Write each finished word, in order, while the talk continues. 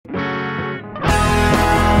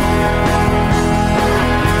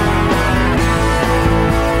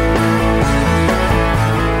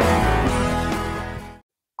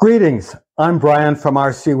Greetings, I'm Brian from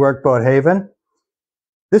RC Workboat Haven.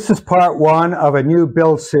 This is part one of a new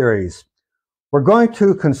build series. We're going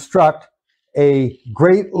to construct a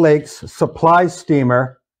Great Lakes supply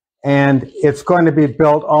steamer, and it's going to be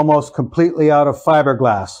built almost completely out of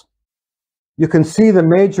fiberglass. You can see the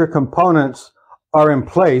major components are in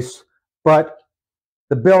place, but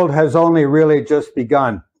the build has only really just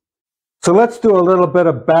begun. So let's do a little bit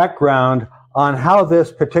of background on how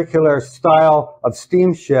this particular style of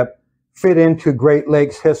steamship fit into Great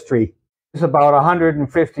Lakes history. It's about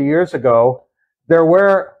 150 years ago. There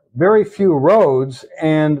were very few roads,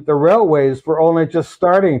 and the railways were only just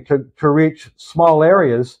starting to reach small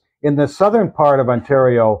areas in the southern part of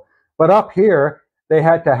Ontario. But up here, they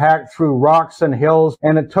had to hack through rocks and hills,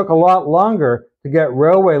 and it took a lot longer to get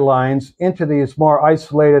railway lines into these more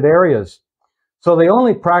isolated areas. So the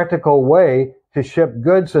only practical way to ship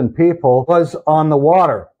goods and people was on the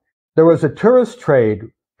water. There was a tourist trade,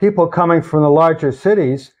 people coming from the larger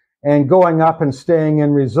cities and going up and staying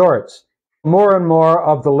in resorts. More and more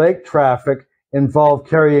of the lake traffic involved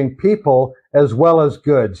carrying people as well as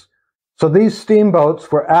goods. So these steamboats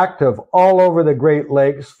were active all over the Great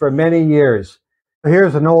Lakes for many years.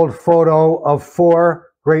 Here's an old photo of 4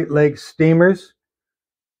 Great Lakes steamers.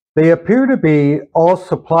 They appear to be all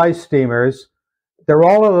supply steamers. They're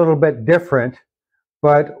all a little bit different,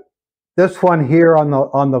 but this one here on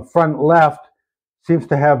the front left seems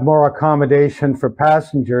to have more accommodation for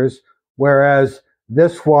passengers, whereas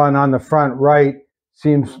this one on the front right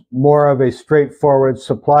seems more of a straightforward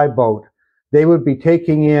supply boat. They would be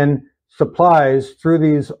taking in supplies through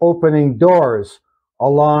these opening doors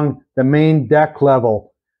along the main deck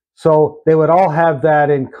level. So they would all have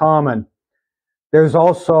that in common. There's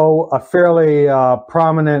also a fairly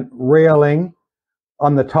prominent railing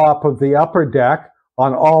on the top of the upper deck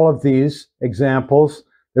on all of these examples.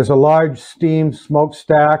 There's a large steam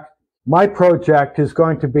smokestack. My project is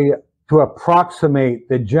going to be to approximate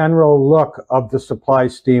the general look of the supply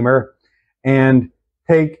steamer and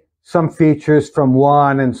take some features from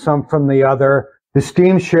one and some from the other. The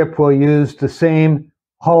steamship will use the same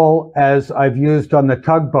hull as I've used on the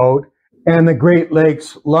tugboat, and the Great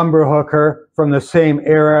Lakes lumber hooker from the same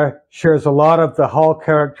era shares a lot of the hull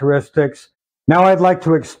characteristics. Now I'd like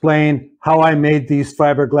to explain how I made these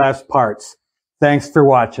fiberglass parts. Thanks for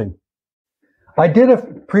watching. I did a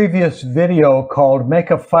previous video called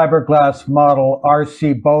Make a Fiberglass Model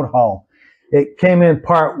RC Boat Hull. It came in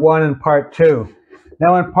part 1 and part 2.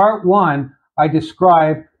 Now in part 1, I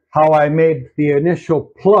described how I made the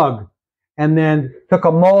initial plug and then took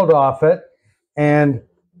a mold off it and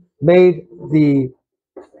made the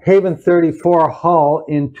Haven 34 hull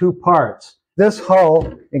in 2 parts. This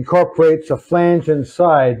hull incorporates a flange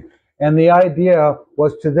inside, and the idea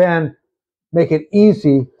was to then make it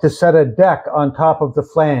easy to set a deck on top of the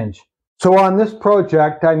flange. So on this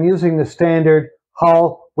project, I'm using the standard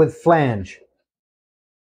hull with flange.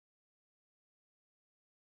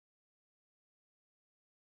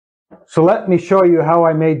 So let me show you how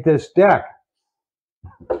I made this deck.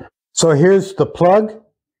 So here's the plug,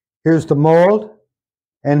 here's the mold,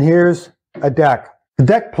 and here's a deck. The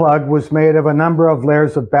deck plug was made of a number of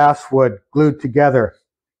layers of basswood glued together,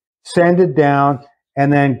 sanded down,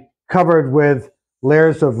 and then covered with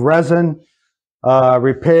layers of resin,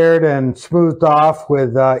 repaired and smoothed off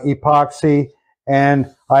with epoxy, and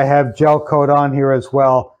I have gel coat on here as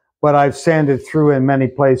well, but I've sanded through in many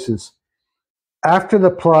places. After the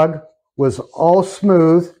plug was all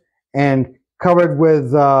smooth and covered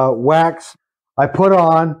with wax, I put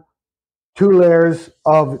on 2 layers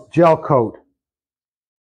of gel coat.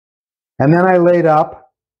 And then I laid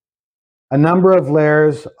up a number of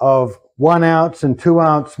layers of 1 ounce and 2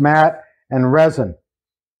 ounce mat and resin.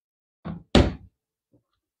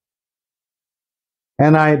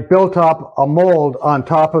 And I built up a mold on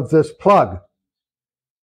top of this plug.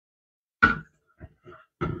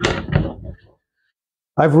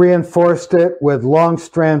 I've reinforced it with long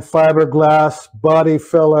strand fiberglass, body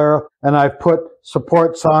filler, and I've put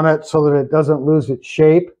supports on it so that it doesn't lose its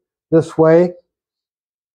shape this way.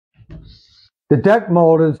 The deck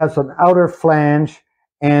mold has an outer flange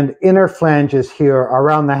and inner flanges here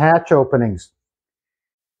around the hatch openings.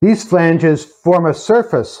 These flanges form a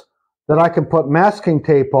surface that I can put masking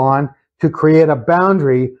tape on to create a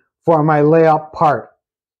boundary for my layup part.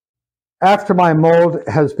 After my mold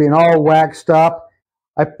has been all waxed up,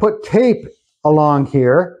 I put tape along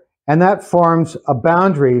here, and that forms a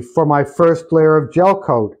boundary for my first layer of gel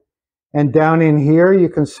coat. And down in here, you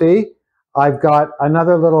can see I've got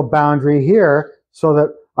another little boundary here so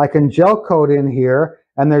that I can gel coat in here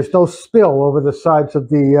and there's no spill over the sides of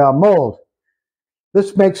the mold.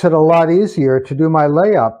 This makes it a lot easier to do my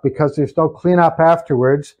layup because there's no cleanup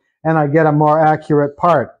afterwards and I get a more accurate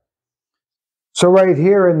part. So right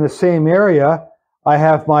here in the same area, I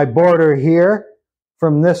have my border here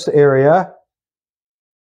from this area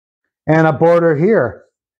and a border here.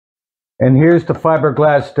 And here's the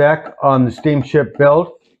fiberglass deck on the steamship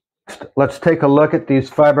build. Let's take a look at these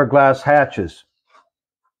fiberglass hatches.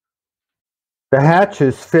 The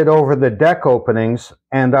hatches fit over the deck openings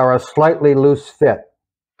and are a slightly loose fit.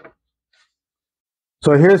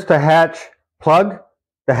 So here's the hatch plug,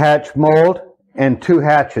 the hatch mold, and two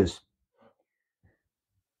hatches.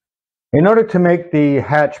 In order to make the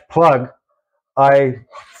hatch plug, I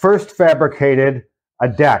first fabricated a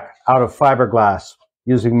deck out of fiberglass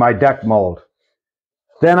using my deck mold.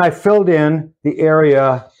 Then I filled in the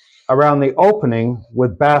area around the opening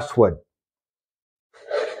with basswood.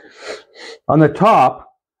 On the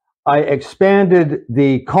top, I expanded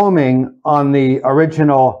the combing on the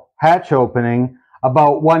original hatch opening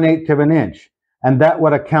about 1/8 of an inch, and that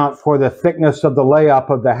would account for the thickness of the layup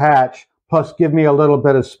of the hatch, plus give me a little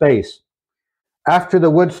bit of space. After the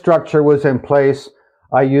wood structure was in place,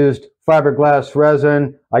 I used fiberglass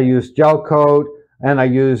resin, I used gel coat, and I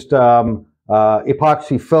used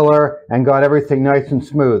epoxy filler and got everything nice and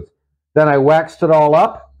smooth. Then I waxed it all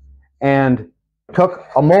up and took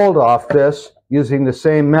a mold off this using the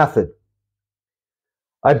same method.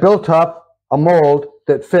 I built up a mold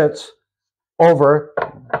that fits over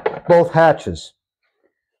both hatches.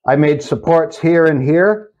 I made supports here and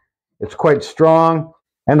here. It's quite strong,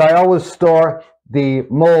 and I always store the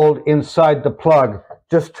mold inside the plug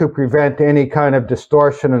just to prevent any kind of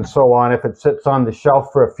distortion and so on if it sits on the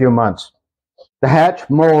shelf for a few months. The hatch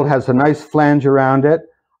mold has a nice flange around it.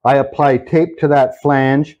 I apply tape to that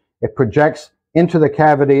flange. It projects into the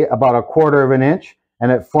cavity about 1/4 of an inch,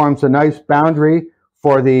 and it forms a nice boundary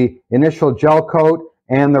for the initial gel coat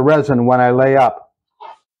and the resin when I lay up.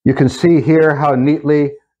 You can see here how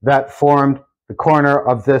neatly that formed the corner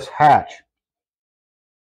of this hatch.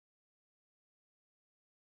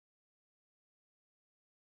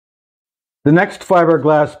 The next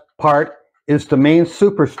fiberglass part is the main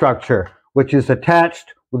superstructure, which is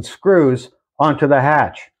attached with screws onto the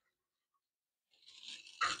hatch.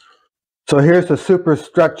 So here's the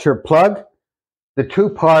superstructure plug, the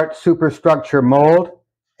two-part superstructure mold,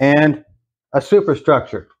 and a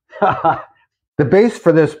superstructure. The base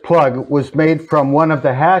for this plug was made from one of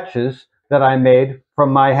the hatches that I made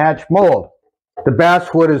from my hatch mold. The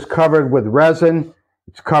basswood is covered with resin.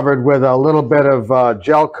 It's covered with a little bit of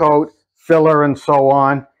gel coat, filler, and so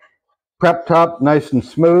on. Prepped up nice and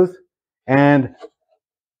smooth, and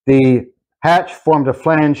the hatch formed a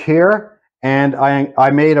flange here, and I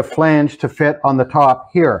made a flange to fit on the top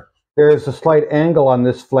here. There is a slight angle on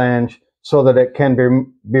this flange so that it can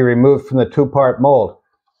be removed from the two-part mold.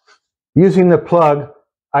 Using the plug,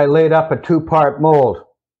 I laid up a two-part mold.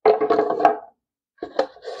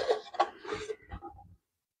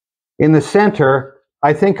 In the center,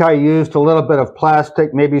 I think I used a little bit of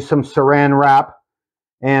plastic, maybe some saran wrap,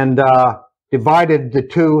 and divided the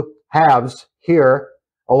two halves here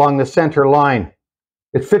along the center line.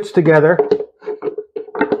 It fits together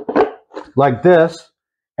like this,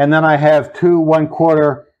 and then I have two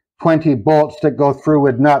 1/4 20 bolts that go through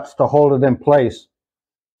with nuts to hold it in place.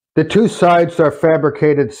 The two sides are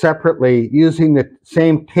fabricated separately using the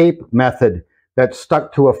same tape method that's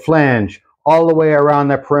stuck to a flange all the way around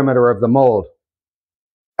the perimeter of the mold.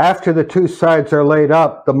 After the two sides are laid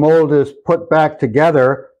up, the mold is put back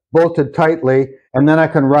together, bolted tightly, and then I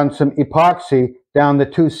can run some epoxy down the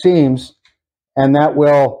two seams, and that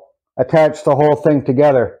will attach the whole thing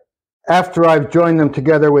together. After I've joined them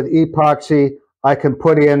together with epoxy, I can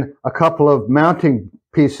put in a couple of mounting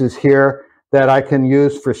pieces here that I can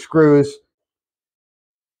use for screws.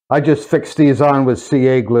 I just fix these on with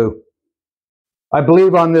CA glue. I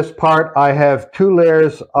believe on this part I have 2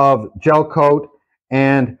 layers of gel coat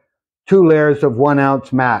and 2 layers of 1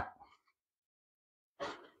 ounce mat.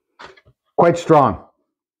 Quite strong.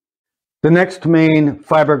 The next main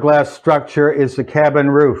fiberglass structure is the cabin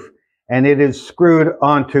roof, and it is screwed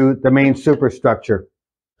onto the main superstructure.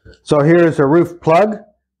 So here's a roof plug,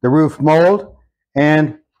 the roof mold,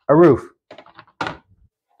 and a roof.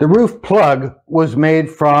 The roof plug was made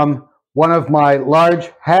from one of my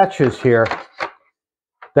large hatches here.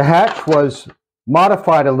 The hatch was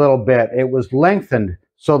modified a little bit. It was lengthened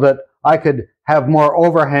so that I could have more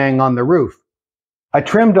overhang on the roof. I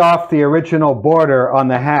trimmed off the original border on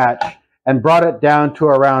the hatch and brought it down to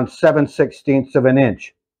around 7/16 of an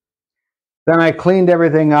inch. Then I cleaned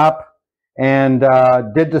everything up and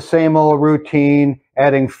did the same old routine,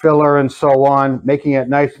 adding filler and so on, making it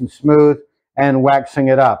nice and smooth, and waxing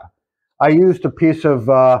it up. I used a piece of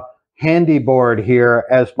handy board here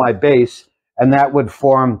as my base, and that would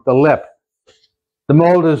form the lip. The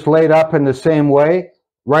mold is laid up in the same way,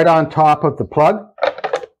 right on top of the plug.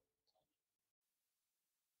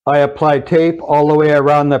 I apply tape all the way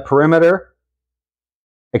around the perimeter,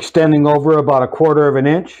 extending over about 1/4 of an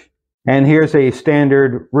inch. And here's a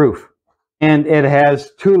standard roof. And it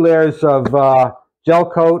has 2 layers of gel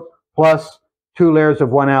coat plus 2 layers of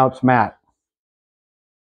 1-ounce mat.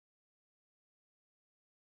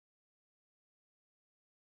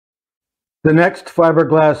 The next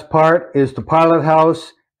fiberglass part is the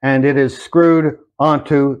Pilothouse, and it is screwed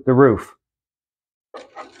onto the roof.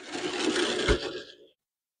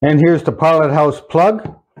 And here's the Pilothouse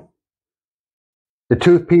plug, the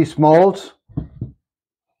toothpiece molds,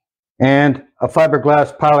 and a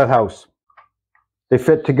fiberglass Pilothouse. They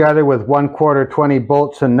fit together with 1/4 20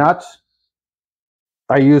 bolts and nuts.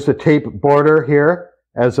 I use a tape border here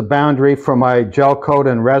as a boundary for my gel coat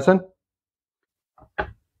and resin.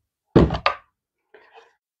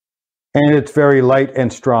 And it's very light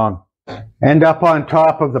and strong. And up on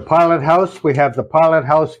top of the Pilothouse, we have the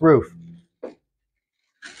Pilothouse roof.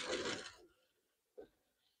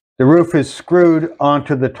 The roof is screwed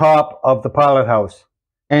onto the top of the Pilothouse.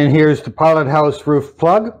 And here's the Pilothouse roof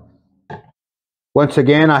plug. Once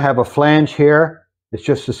again, I have a flange here. It's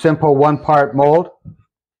just a simple 1-part mold.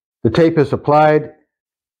 The tape is applied,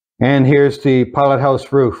 and here's the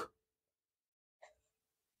Pilothouse roof.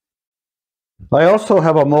 I also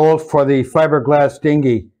have a mold for the fiberglass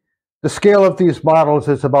dinghy. The scale of these models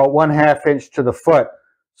is about 1/2 inch to the foot,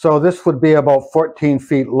 so this would be about 14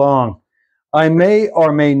 feet long. I may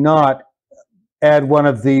or may not add one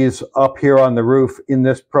of these up here on the roof in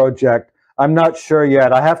this project. I'm not sure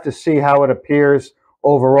yet. I have to see how it appears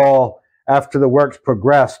overall after the work's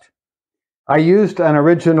progressed. I used an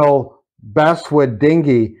original basswood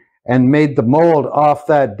dinghy and made the mold off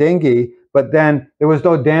that dinghy, but then there was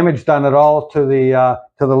no damage done at all to the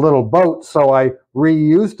little boat, so I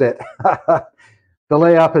reused it. The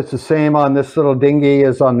layup is the same on this little dinghy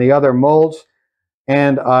as on the other molds,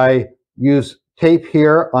 and I use tape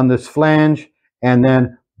here on this flange and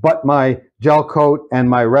then butt my gel coat and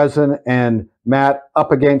my resin and mat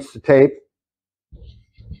up against the tape,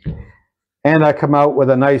 and I come out with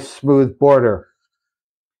a nice smooth border.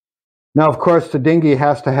 Now, of course, the dinghy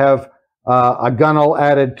has to have a gunnel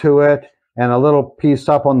added to it and a little piece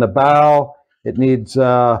up on the bow. It needs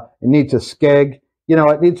a skeg. You know,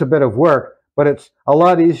 it needs a bit of work, but it's a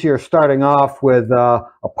lot easier starting off with a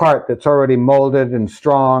part that's already molded and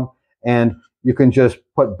strong, and you can just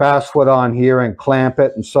put basswood on here and clamp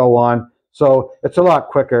it and so on. So it's a lot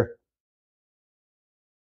quicker.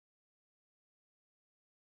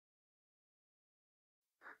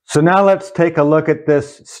 So now let's take a look at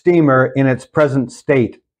this steamer in its present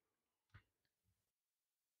state.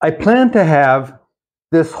 I plan to have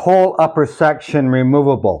this whole upper section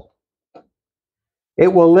removable.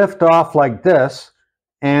 It will lift off like this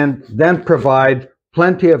and then provide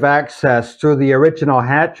plenty of access through the original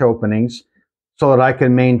hatch openings so that I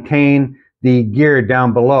can maintain the gear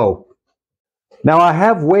down below. Now, I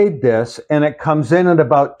have weighed this, and it comes in at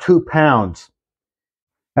about 2 pounds.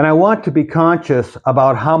 And I want to be conscious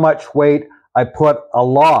about how much weight I put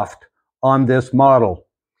aloft on this model.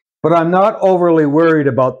 But I'm not overly worried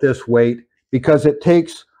about this weight because it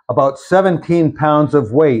takes about 17 pounds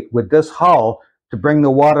of weight with this hull to bring the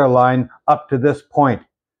water line up to this point.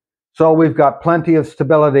 So we've got plenty of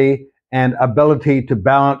stability and ability to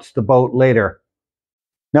balance the boat later.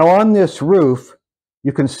 Now, on this roof,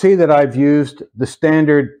 you can see that I've used the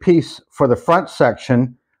standard piece for the front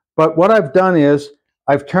section, but what I've done is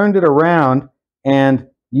I've turned it around and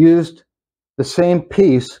used the same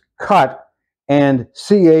piece cut and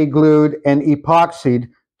CA glued and epoxied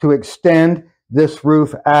to extend this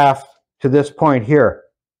roof aft to this point here.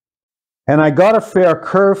 And I got a fair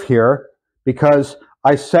curve here because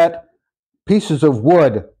I set pieces of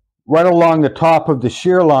wood right along the top of the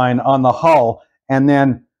shear line on the hull and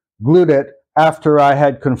then glued it after I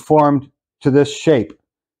had conformed to this shape.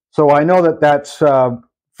 So I know that that's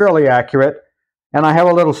fairly accurate. And I have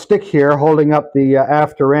a little stick here holding up the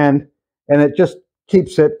after end, and it just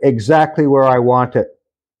keeps it exactly where I want it.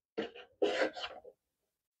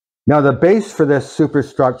 Now, the base for this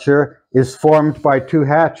superstructure is formed by 2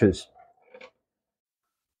 hatches.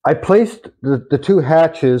 I placed the 2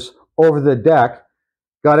 hatches over the deck,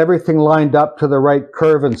 got everything lined up to the right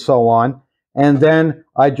curve and so on, and then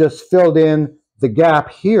I just filled in the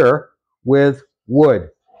gap here with wood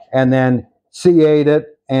and then CA'd it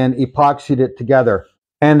and epoxied it together.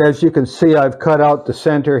 And as you can see, I've cut out the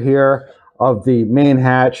center here of the main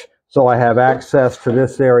hatch So I have access to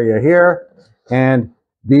this area here, and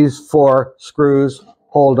these 4 screws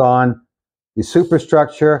hold on the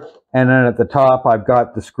superstructure, and then at the top I've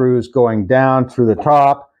got the screws going down through the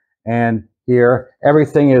top, and here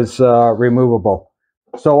everything is removable.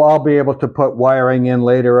 So I'll be able to put wiring in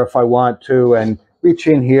later if I want to, and reach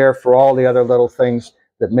in here for all the other little things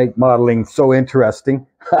that make modeling so interesting.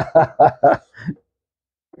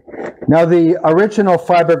 Now, the original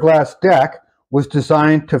fiberglass deck was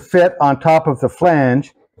designed to fit on top of the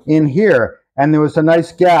flange in here, and there was a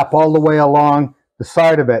nice gap all the way along the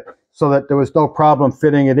side of it so that there was no problem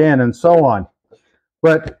fitting it in and so on.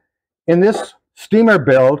 But in this steamer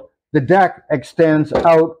build, the deck extends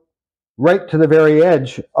out right to the very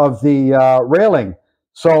edge of the railing.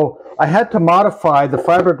 So I had to modify the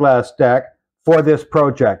fiberglass deck for this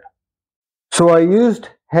project. So I used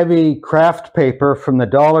heavy craft paper from the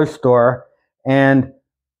dollar store and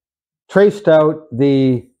traced out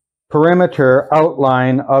the perimeter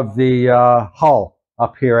outline of the hull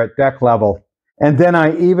up here at deck level. And then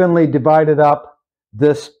I evenly divided up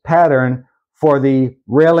this pattern for the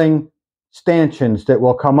railing stanchions that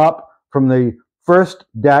will come up from the first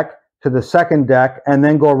deck to the second deck and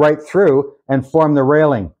then go right through and form the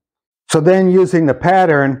railing. So then, using the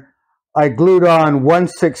pattern, I glued on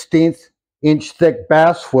 1/16 inch thick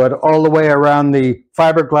basswood all the way around the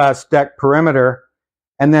fiberglass deck perimeter,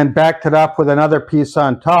 and then backed it up with another piece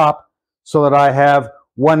on top so that I have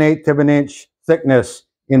 1/8 of an inch thickness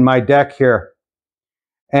in my deck here.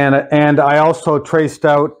 And I also traced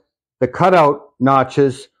out the cutout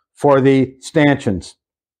notches for the stanchions.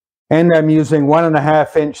 And I'm using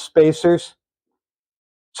 1.5 inch spacers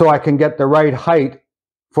so I can get the right height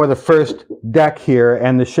for the first deck here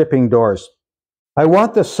and the shipping doors. I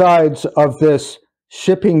want the sides of this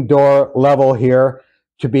shipping door level here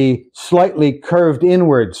to be slightly curved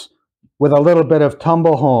inwards with a little bit of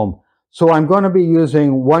tumble home. So I'm going to be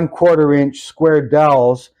using 1/4 inch square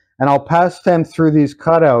dowels, and I'll pass them through these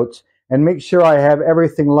cutouts and make sure I have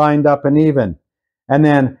everything lined up and even. And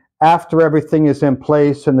then after everything is in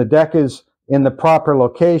place and the deck is in the proper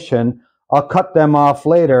location, I'll cut them off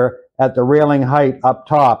later at the railing height up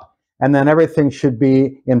top, and then everything should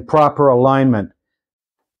be in proper alignment.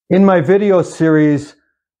 In my video series,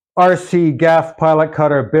 RC Gaff Pilot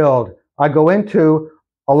Cutter Build, I go into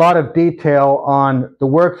a lot of detail on the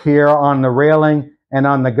work here on the railing and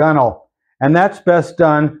on the gunnel, and that's best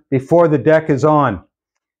done before the deck is on.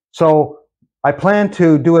 So I plan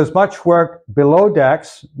to do as much work below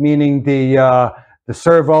decks, meaning the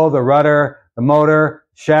servo, the rudder, the motor,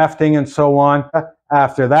 shafting, and so on.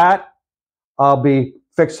 After that, I'll be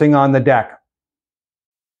fixing on the deck.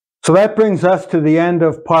 So that brings us to the end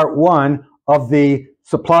of part 1 of the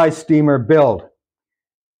supply steamer build.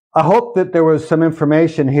 I hope that there was some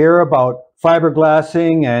information here about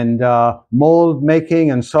fiberglassing and mold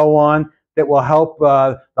making and so on that will help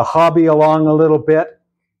the hobby along a little bit.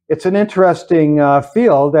 It's an interesting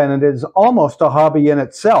field, and it is almost a hobby in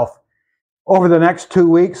itself. Over the next 2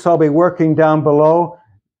 weeks, I'll be working down below,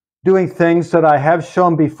 doing things that I have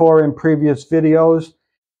shown before in previous videos.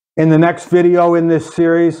 In the next video in this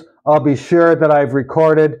series, I'll be sure that I've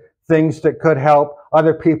recorded things that could help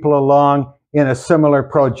other people along in a similar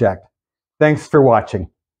project. Thanks for watching.